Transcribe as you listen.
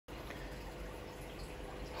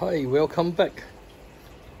Hi, welcome back.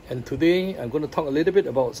 And today I'm going to talk a little bit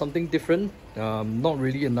about something different. Not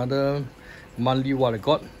really another monthly what I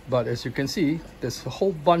got, but as you can see, there's a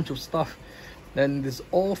whole bunch of stuff, and it's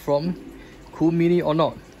all from Cool Mini or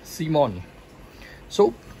Not, CMON.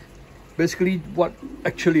 So basically what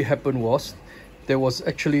actually happened was there was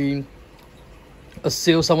actually a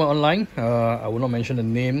sale somewhere online. I will not mention the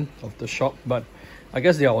name of the shop, but I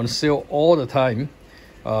guess they are on sale all the time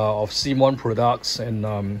of CMON products, and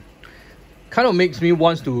kind of makes me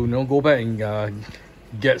want to go back and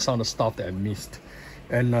get some of the stuff that I missed.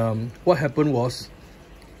 And what happened was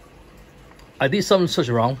I did some search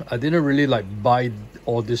around. I didn't really buy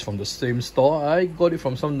all this from the same store. I got it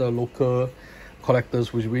from some of the local collectors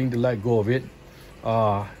who's willing to let go of it.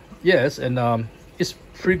 Yes, and it's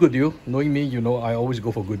pretty good deal. Knowing me, I always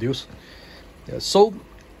go for good deals. Yeah, so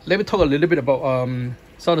let me talk a little bit about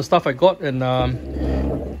some of the stuff I got,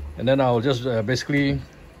 and then I'll just basically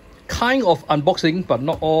kind of unboxing, but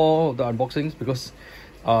not all the unboxings, because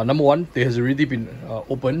number one, they has already been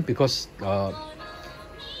opened because oh,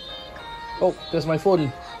 there's my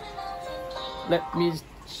phone. Let me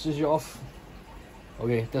switch it off.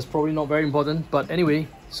 Okay, that's probably not very important, but anyway,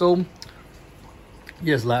 so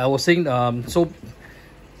yes, like I was saying, so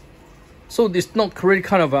it's not really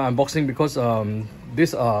kind of an unboxing, because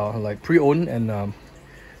these are pre-owned, and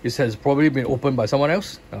this has probably been opened by someone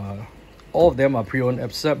else. All of them are pre-owned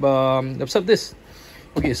except this.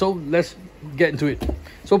 Okay, so let's get into it.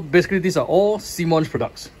 So basically these are all CMON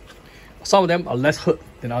products. Some of them are less hurt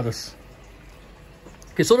than others.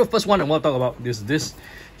 Okay, so the first one I want to talk about is this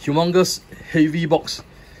humongous heavy box.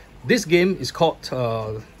 This game is called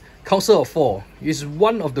Council of 4. It's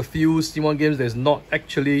one of the few CMON games that is not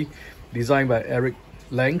actually designed by Eric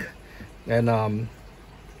Lang, and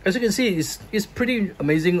as you can see, it's pretty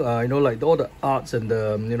amazing. Like all the arts and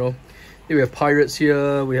the we have pirates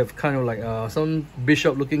here. We have kind of some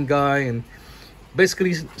bishop looking guy, and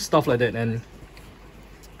basically stuff like that. And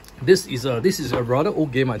this is a rather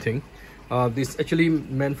old game, I think. This actually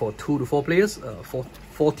meant for 2 to 4 players, for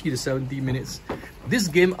 40 to 70 minutes. This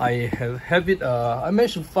game I have it. I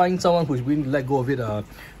managed to find someone who's willing to let go of it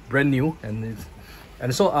brand new,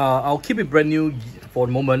 and so I'll keep it brand new for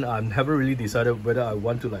the moment. I haven't really decided whether I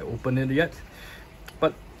want to open it yet,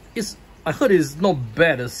 but I heard it's not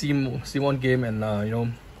bad, a CMON game, and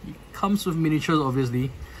it comes with miniatures,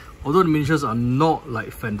 obviously, although the miniatures are not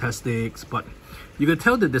fantastic, but you can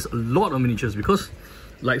tell that there's a lot of miniatures, because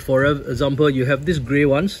for example, you have these grey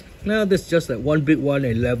ones. Now there's just one big one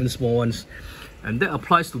and 11 small ones, and that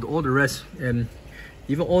applies to all the rest, and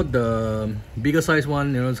even all the bigger size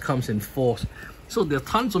one, it comes in 4s. So there are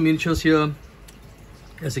tons of miniatures here.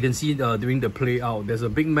 As you can see, during the play out, there's a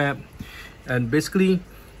big map, and basically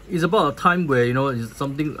it's about a time where it's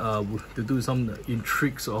something to do with some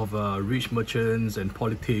intrigues of rich merchants and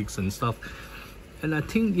politics and stuff, and I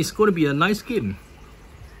think it's going to be a nice game.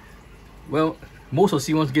 Well, most of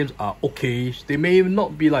CMON's games are okay. They may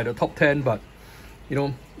not be the top 10, but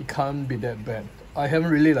it can't be that bad. I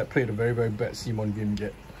haven't really played a very bad CMON game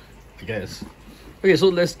yet, I guess. Okay, so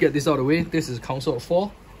let's get this out of the way. This is Council of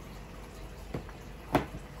 4.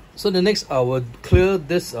 So the next, I will clear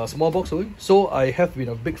this small box away. So I have been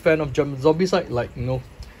a big fan of Zombicide,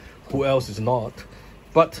 who else is not?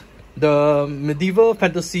 But the medieval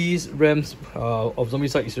fantasies realms of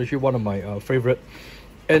Zombicide is actually one of my favorite.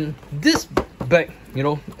 And this bag,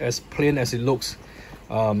 as plain as it looks,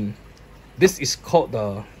 this is called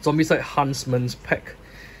the Zombicide Huntsman's pack,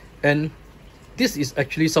 and this is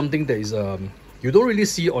actually something that is you don't really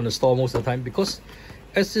see on the store most of the time, because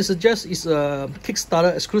as it suggests, it's a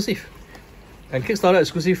Kickstarter exclusive. And Kickstarter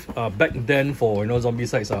exclusive back then for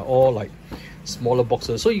Zombicides are all smaller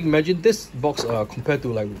boxes. So you imagine this box compared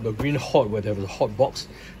to the Green Horde, where they have the hot box.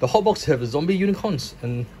 The hot box have the zombie unicorns,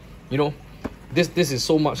 and this is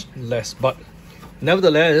so much less. But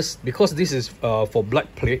nevertheless, because this is for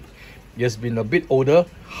Black Plague, it has been a bit older,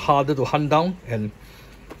 harder to hunt down. And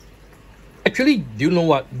actually, do you know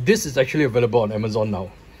what? This is actually available on Amazon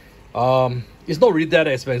now. It's not really that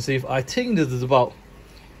expensive. I think this is about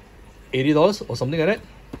 $80 or something like that.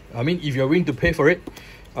 I mean, if you're willing to pay for it,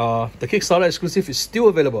 the Kickstarter exclusive is still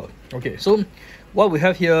available. Okay, so what we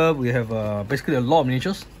have here, we have basically a lot of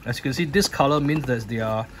miniatures. As you can see, this color means that they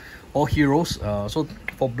are all heroes. So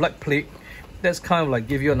for Black Plague, that's kind of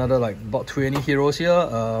give you another about 20 heroes here.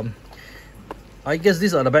 I guess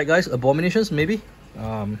these are the bad guys, abominations maybe.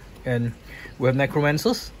 And we have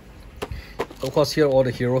necromancers. Of course, here are all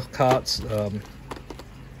the hero cards.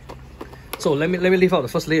 So let me leave out the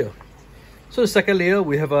first layer. So the second layer,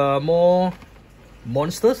 we have more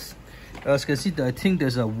monsters. As you can see, I think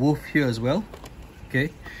there's a wolf here as well. Okay.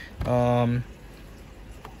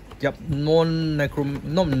 Yep,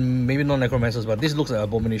 maybe non-necromancers, but this looks like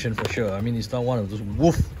abomination for sure. I mean, it's not one of those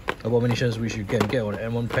wolf abominations which you can get on the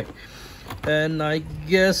M1 pack. And I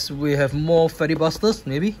guess we have more fatty busters,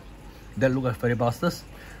 maybe that look like fatty busters,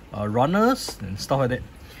 runners and stuff like that.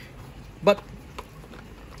 But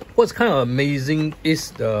what's kind of amazing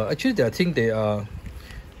is actually I think they are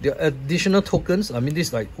additional tokens. I mean,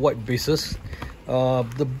 these like white bases,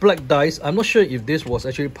 the black dice. I'm not sure if this was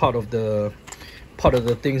actually part of the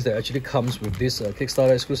things that actually comes with this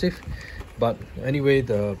Kickstarter exclusive, but anyway,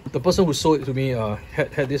 the person who sold it to me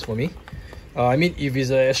had this for me. I mean, if it's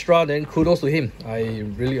an extra, then kudos to him. I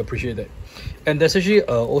really appreciate that. And there's actually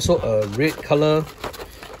also a red color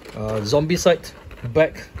Zombicide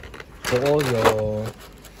Black for all your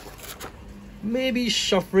maybe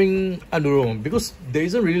shuffling. I don't know, because there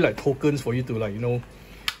isn't really like tokens for you to, like, you know,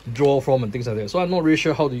 draw from and things like that. So I'm not really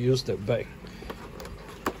sure how to use that bag.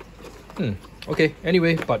 Okay,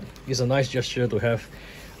 anyway, but it's a nice gesture to have.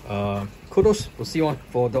 Kudos to CMON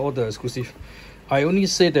for all the exclusive. I only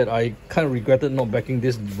say that I kind of regretted not backing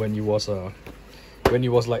this when it was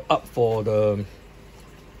like up for the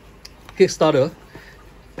Kickstarter,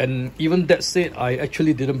 and even that said, I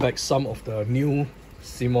actually didn't back some of the new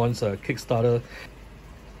CMON's Kickstarter.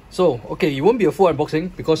 So okay, it won't be a full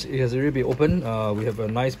unboxing because it has already been opened. We have a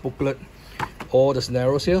nice booklet, all the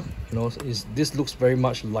scenarios here. You know, this looks very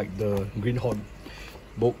much like the Greenhorn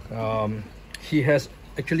book. He has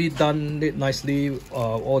actually done it nicely.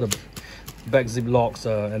 All the back ziplocs,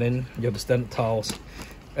 and then you have the standard tiles,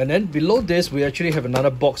 and then below this we actually have another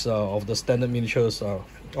box of the standard miniatures of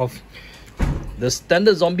the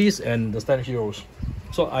standard zombies and the standard heroes.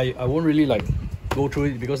 So I won't really like go through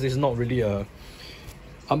it because this is not really a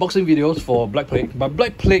unboxing videos for Black Plague. But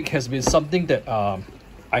Black Plague has been something that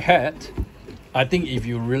I had. I think if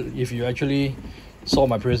you actually saw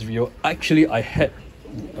my previous video, actually I had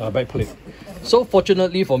Black Plague. So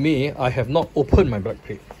fortunately for me, I have not opened my Black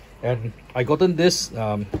Plague, and I gotten this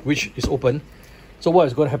which is open. So what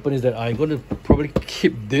is going to happen is that I'm going to probably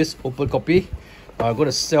keep this open copy. I'm going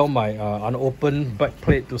to sell my unopened Black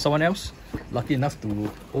Plague to someone else lucky enough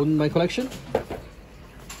to own my collection,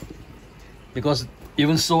 because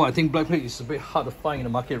even so, I think Black Plague is a bit hard to find in the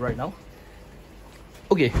market right now.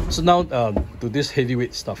 Okay, so now to this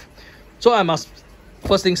heavyweight stuff. So I must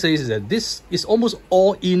first thing say is that this is almost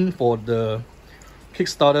all in for the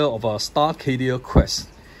Kickstarter of Starcadia Quest,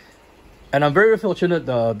 and I'm very fortunate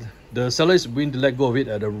the seller is willing to let go of it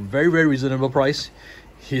at a very reasonable price.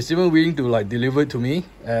 He's even willing to like deliver it to me,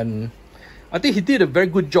 and I think he did a very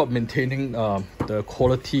good job maintaining the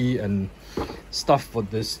quality and stuff for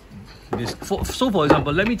this. So for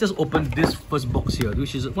example, let me just open this first box here,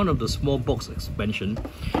 which is one of the small box expansion.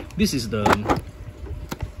 This is the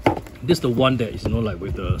one that is, you know, like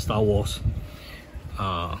with the Star Wars,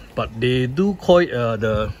 but they do call it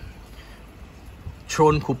the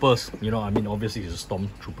Thornetroopers. You know, I mean, obviously it's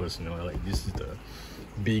Stormtroopers. You know, like this is the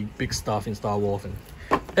big stuff in Star Wars,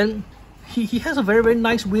 and he has a very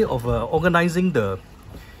nice way of organizing the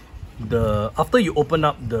after you open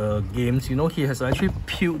up the games. You know, he has actually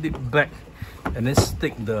peeled it back and then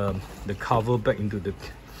stick the cover back into the,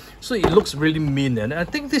 so it looks really mean. And I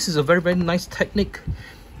think this is a very nice technique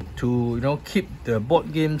to, you know, keep the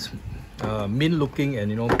board games mean looking, and,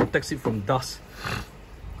 you know, protects it from dust.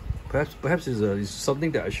 Perhaps is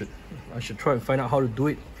something that I should try and find out how to do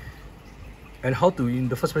it, and how to in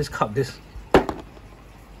the first place cut this.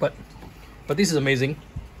 But this is amazing.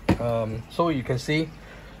 So you can see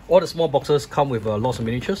all the small boxes come with lots of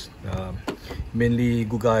miniatures, mainly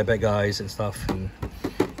good guy, bad guys and stuff, and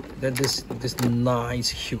then this nice,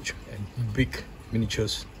 huge and big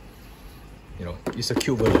miniatures. You know, it's a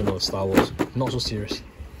cute version of Star Wars, not so serious.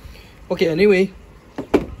 Okay, anyway,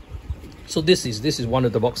 so this is one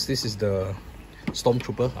of the box. This is the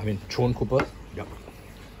Thornetrooper. Yep.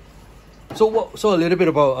 So a little bit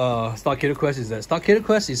about Starcadia Quest is that Starcadia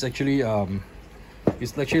Quest is actually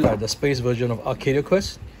it's actually like the space version of Arcadia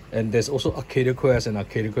Quest, and there's also Arcadia Quest and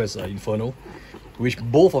Arcadia Quest Inferno, which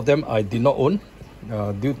both of them I did not own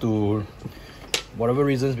due to whatever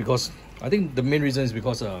reasons, because I think the main reason is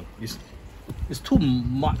because it's too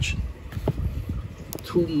much,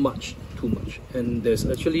 and there's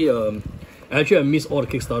actually I missed all the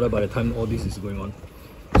Kickstarter by the time all this is going on.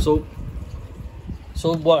 So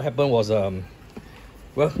what happened was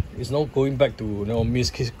well, it's not going back to, you know,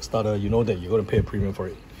 miss Kickstarter. You know that you're going to pay a premium for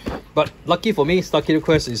it. But lucky for me, Starcadia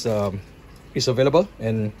Quest is available.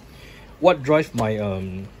 And what drives my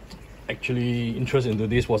actually interest into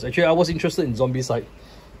this was actually I was interested in Zombicide.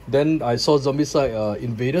 Then I saw Zombicide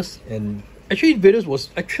Invaders, and actually Invaders was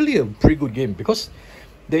actually a pretty good game because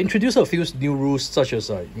they introduced a few new rules such as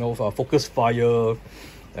focus fire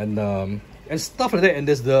and stuff like that. And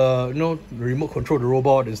there's the remote control the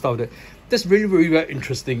robot and stuff like that. That's really very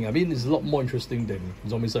interesting. I mean, it's a lot more interesting than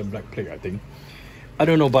Zombicide Black Plague, I think. I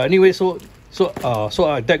don't know, but anyway, so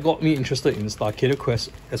that got me interested in Starcadia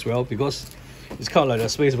Quest as well, because it's kind of like a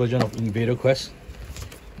space version of Invader Quest.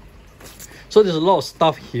 So there's a lot of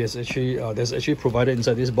stuff he has actually that's actually provided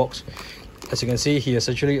inside this box. As you can see, he has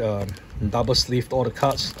actually double sleeved all the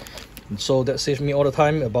cards, so that saves me all the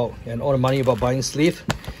time and all the money about buying sleeve.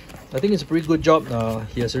 I think it's a pretty good job.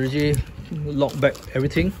 He has already locked back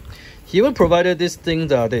everything. He even provided this thing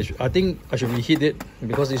that I think I should reheat it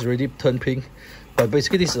because it's already turned pink. But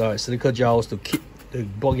basically, these are silica gels to keep the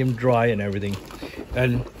board game dry and everything.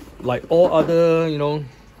 And like all other,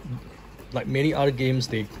 like many other games,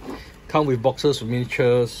 they come with boxes with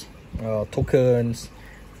miniatures, tokens,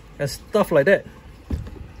 and stuff like that.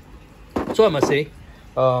 So I must say,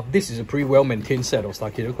 this is a pretty well maintained set of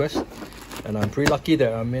Starcadia Quest, and I'm pretty lucky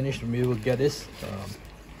that I managed to be able to get this.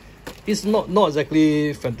 It's not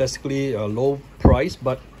exactly fantastically low price,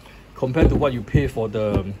 but compared to what you pay for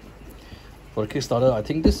the Kickstarter, I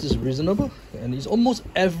think this is reasonable, and it's almost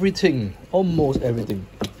everything.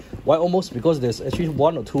 Why almost? Because there's actually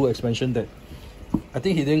 1 or 2 expansion that I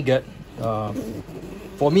think he didn't get.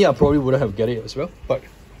 For me, I probably wouldn't have get it as well, but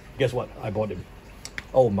guess what? I bought him.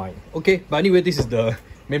 Oh my. Okay, but anyway, this is the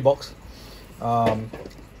main box. I'll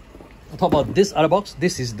talk about this other box.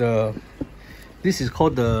 This is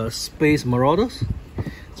called the Space Marauders.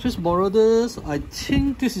 Space Marauders, I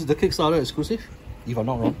think this is the Kickstarter exclusive, if I'm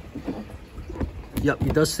not wrong. Yep,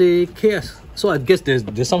 it does say KS. So I guess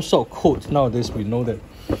there's some sort of code nowadays. We know that,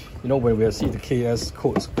 when we see the KS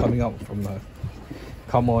codes coming out from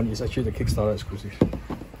CMON, it's actually the Kickstarter exclusive.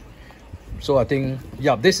 So I think,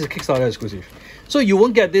 yeah, this is Kickstarter exclusive. So you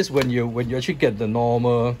won't get this when you actually get the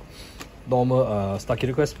normal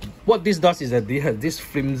Starcadia Quest. What this does is that they have this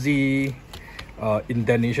flimsy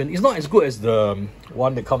indentation. It's not as good as the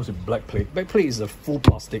one that comes with Black Plague. Black Plague is a full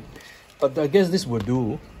plastic, but I guess this will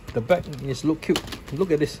do. The back is look cute.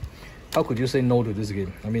 Look at this. How could you say no to this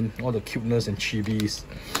game? I mean, all the cuteness and chibis.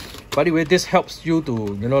 By the way, this helps you to,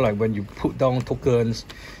 like when you put down tokens,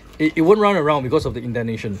 it won't run around because of the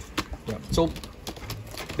indentation. Yeah. So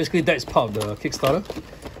basically, that is part of the Kickstarter.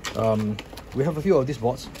 We have a few of these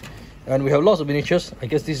boards, and we have lots of miniatures. I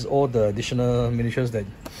guess this is all the additional miniatures that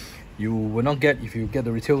you will not get if you get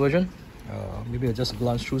the retail version. Maybe I'll just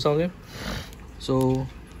glance through some of them. So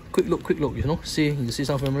quick look, you see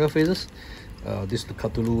some familiar faces. This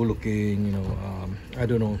Cthulhu looking, I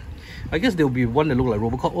don't know. I guess there'll be one that look like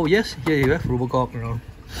Robocop. Oh yes, here you have Robocop,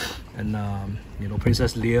 and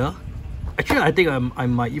Princess Leia. Actually, I think I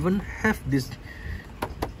might even have this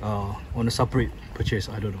on a separate purchase.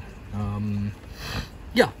 I don't know.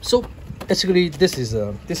 Yeah. So basically, this is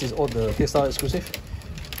all the Kickstarter exclusive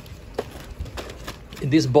in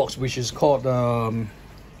this box, which is called the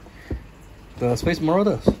Space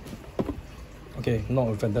Marauders. Okay, not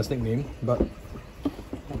a fantastic name, but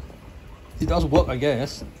it does work, I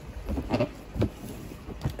guess.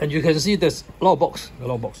 And you can see there's a lot of box.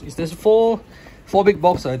 There's four big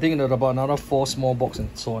boxes. I think there's about another 4 small boxes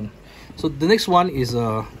and so on. So the next one is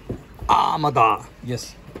Arrrmanda.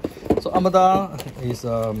 Yes. So Arrrmanda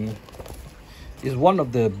is one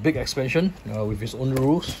of the big expansion with its own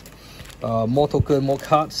rules. More token, more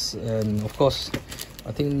cards, and of course,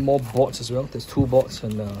 I think more boards as well. There's 2 boards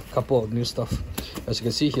and a couple of new stuff. As you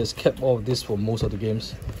can see, he has kept all of this for most of the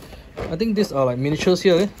games. I think these are like miniatures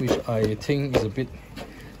here, which I think is a bit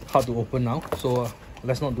hard to open now. So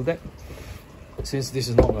let's not do that. Since this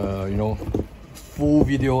is not a full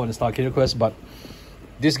video on the Starcadia Quest, but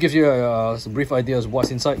this gives you a brief idea of what's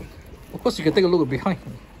inside. Of course, you can take a look behind.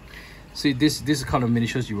 See, this kind of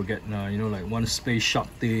miniatures you will get, like one space shark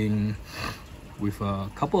thing with a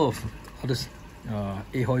couple of others.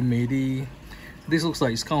 Ahoy Matey. This looks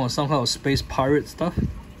like it's kind of some kind of space pirate stuff.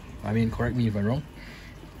 I mean, correct me if I'm wrong.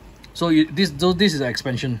 So this is an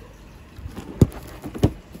expansion,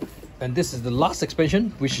 and this is the last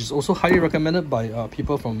expansion, which is also highly recommended by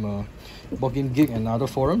people from Board Game Geek and other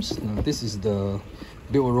forums. This is the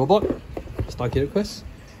Build a Robot Starcadia Quest.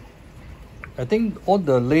 I think all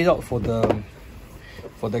the layout for the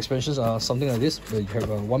expansions are something like this, where you have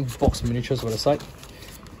one box miniatures for the side.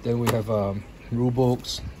 Then we have rule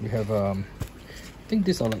books. We have I think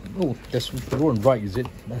these are like, oh, there's roll and write, is it?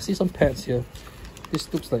 I see some pads here.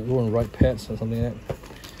 This looks like roll and write pads or something like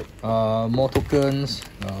that. More tokens,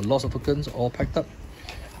 lots of tokens, all packed up.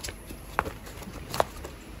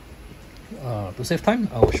 To save time,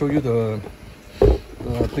 I will show you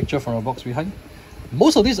picture from the box behind.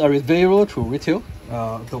 Most of these are available through retail.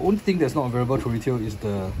 The only thing that's not available through retail is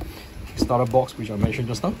the Kickstarter box, which I mentioned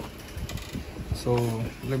just now. So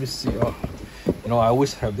let me see. You know, I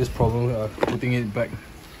always have this problem putting it back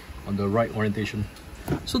on the right orientation.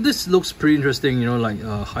 So this looks pretty interesting, you know, like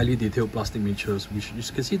highly detailed plastic miniatures, which you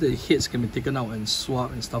can see the heads can be taken out and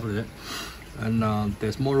swapped and stuff like that. And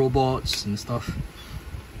there's more robots and stuff.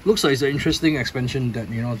 Looks like it's an interesting expansion that,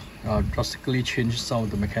 you know, drastically changed some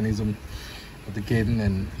of the mechanism of the game,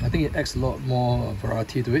 and I think it adds a lot more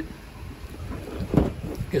variety to it.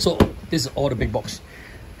 Okay, so this is all the big box.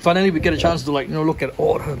 Finally, we get a chance to, like, you know, look at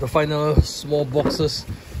all the final small boxes.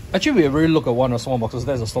 Actually, we already looked at one of the small boxes.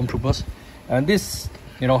 There's the Stormtroopers, and this,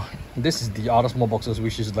 you know, this is the other small boxes,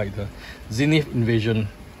 which is like the Zenith invasion.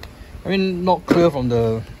 I mean, not clear from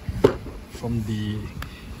the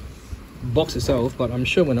box itself, but I'm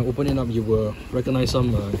sure when I open it up, you will recognize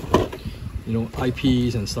some, you know,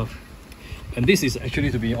 IPs and stuff. And this is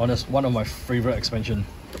actually, to be honest, one of my favorite expansion.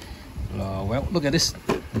 Well, look at this,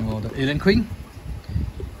 you know, the Alien Queen.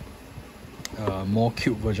 More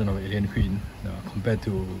cute version of Alien Queen compared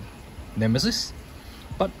to Nemesis,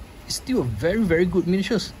 but it's still a very good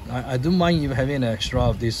miniatures. I don't mind even having an extra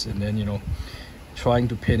of this, and then, you know, trying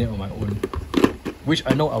to paint it on my own, which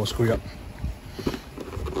I know I will screw up.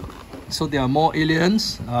 So there are more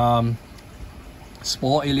aliens,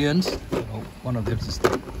 small aliens. Oh, one of them is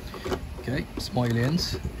there. Okay, small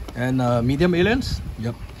aliens and medium aliens.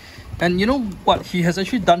 Yep. And you know what? He has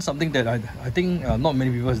actually done something that I think not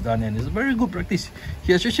many people has done, and it's a very good practice.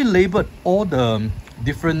 He has actually labeled all the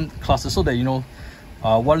different classes so that, you know,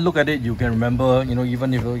 one look at it, you can remember, you know,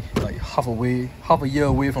 even if you're like half a year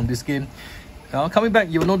away from this game, coming back,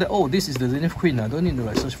 you'll know that, oh, this is the Zenith Queen. I don't need to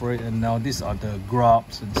like search for it, and now these are the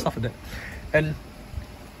grubs and stuff like that. And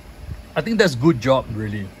I think that's good job,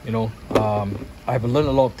 really. You know, I have learned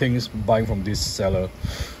a lot of things buying from this seller.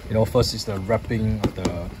 You know, first is the wrapping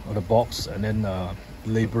of the box, and then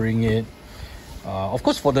labeling it. Of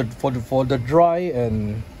course, for the dry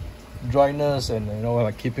and dryness, and, you know,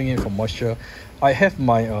 like keeping it from moisture, I have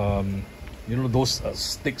my you know, those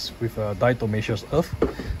sticks with diatomaceous earth,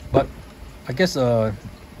 but I guess both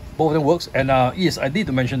of them works. And yes, I need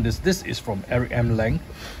to mention this. This is from Eric M. Lang,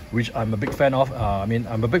 which I'm a big fan of. I mean,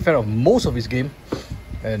 I'm a big fan of most of his game,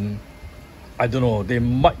 and I don't know, there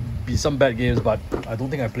might be some bad games, but I don't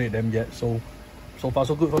think I played them yet. So far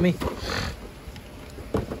so good for me.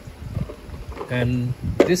 And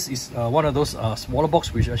this is one of those smaller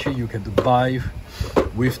box which actually you can buy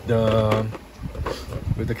with the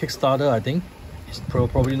Kickstarter. I think it's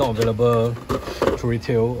probably not available through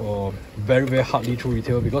retail, or very hardly through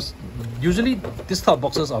retail, because usually these type of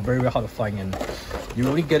boxes are very hard to find, and you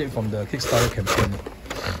only get it from the Kickstarter campaign.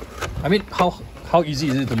 I mean, how easy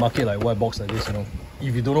is it to market like white box like this? You know,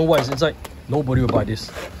 if you don't know what is inside, nobody will buy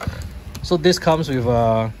this. So this comes with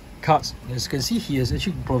cards. As you can see, he is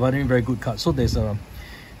actually providing very good cards. So there's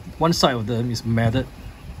one side of them is matted,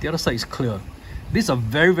 the other side is clear. These are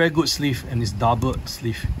very good sleeve, and it's double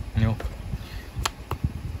sleeve, you know.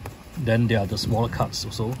 Then there are the smaller cards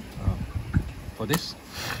also for this.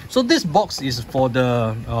 So this box is for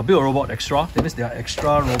the Build a Robot extra. That means there are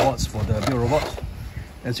extra robots for the Build a Robot.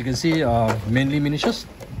 As you can see, mainly miniatures,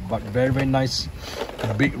 but very nice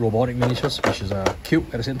big robotic miniatures, which is cute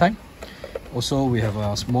at the same time. Also, we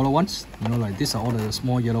have smaller ones, you know, like these are all the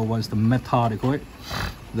small yellow ones, the Meta they call it.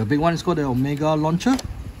 The big one is called the Omega Launcher,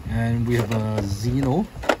 and we have a Xeno,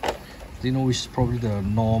 which is probably the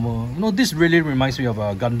normal. You know, this really reminds me of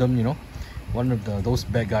a Gundam, you know, one of those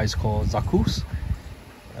bad guys called Zaku's.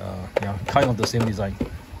 Yeah, kind of the same design.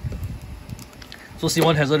 So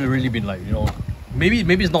CMON hasn't really been like, you know, maybe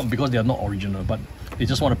it's not because they are not original, but they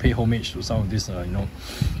just want to pay homage to some of these, you know,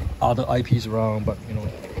 other IPs around. But, you know,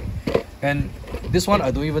 and this one I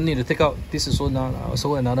don't even need to take out. This is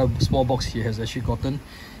also another small box he has actually gotten.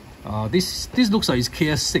 This looks like it's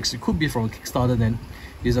KS6. It could be from Kickstarter. Then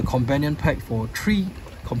it's a companion pack for 3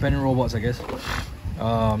 companion robots, I guess.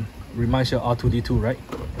 Reminds you of R2D2, right?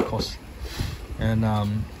 Of course. And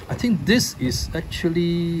I think this is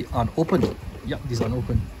actually unopened. Yeah, this is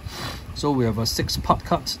unopened. So we have a 6-part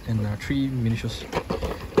cut and 3 miniatures.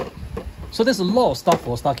 So there's a lot of stuff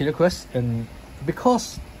for Starcadia Quest, and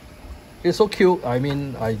because it's so cute, I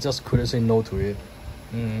mean, I just couldn't say no to it.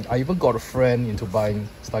 I even got a friend into buying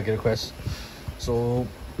Starcadia Quest. So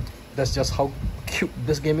that's just how cute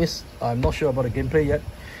this game is. I'm not sure about the gameplay yet.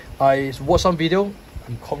 I watched some video.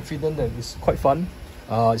 I'm confident that it's quite fun.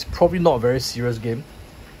 It's probably not a very serious game.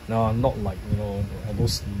 No, not like, you know,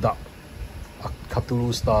 those dark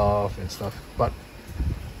Cthulhu stuff and stuff, but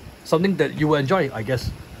something that you will enjoy, I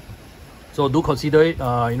guess. So do consider it.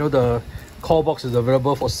 You know, the core box is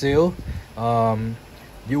available for sale.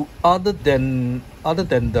 You other than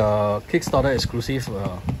the Kickstarter exclusive,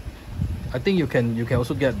 I think you can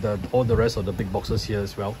also get all the rest of the big boxes here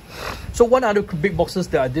as well. So one other big boxes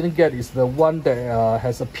that I didn't get is the one that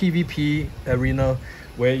has a PvP arena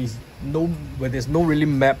where there's no really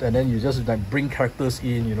map, and then you just like bring characters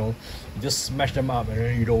in, you know, you just smash them up and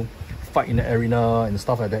then, you know, fight in the arena and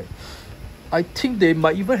stuff like that. I think they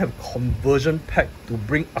might even have conversion pack to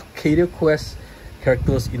bring Arcadia Quest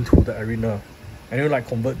characters into the arena, and you like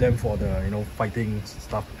convert them for the, you know, fighting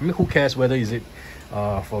stuff. I mean, who cares whether is it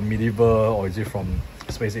from medieval or is it from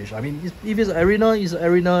Space Age? I mean, if it's arena, it's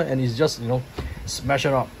arena, and it's just, you know, smash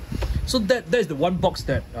it up. So that is the one box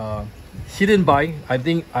that he didn't buy. I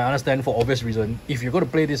think I understand for obvious reason. If you're going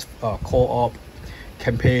to play this co-op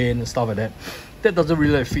campaign and stuff like that, that doesn't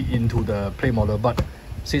really fit into the play model. But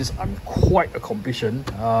since I'm quite a completion,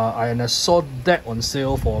 and I saw that on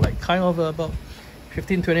sale for like kind of about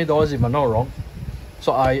 $15–20 if I'm not wrong.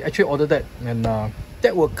 So I actually ordered that, and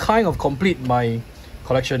that will kind of complete my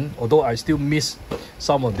collection, although I still miss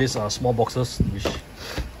some of these small boxes, which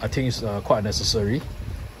I think is quite unnecessary.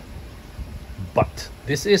 But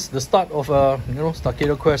this is the start of you know,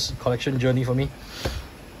 Starcadia Quest collection journey for me.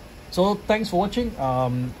 So thanks for watching.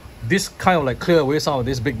 This kind of like clear away some of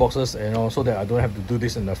these big boxes, you know, so that I don't have to do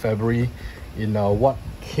this in February, in what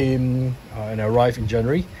came and arrived in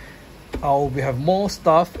January. We have more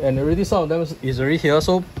stuff, and already some of them is already here,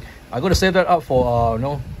 so I'm going to save that up for you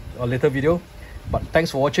know, a later video. But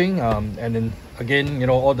thanks for watching, and then again, you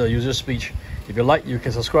know, all the user speech. If you like, you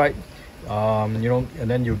can subscribe, you know, and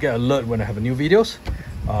then you get alert when I have new videos.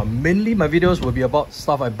 Mainly my videos will be about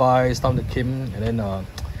stuff I buy, stuff that came, and then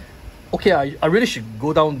okay, I really should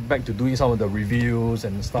go back to doing some of the reviews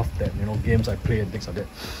and stuff that, you know, games I play and things like that.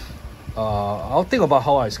 I'll think about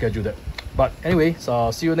how I schedule that. But anyway,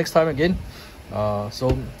 so see you next time again.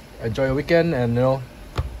 So enjoy your weekend and, you know,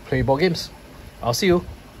 play board games. I'll see you.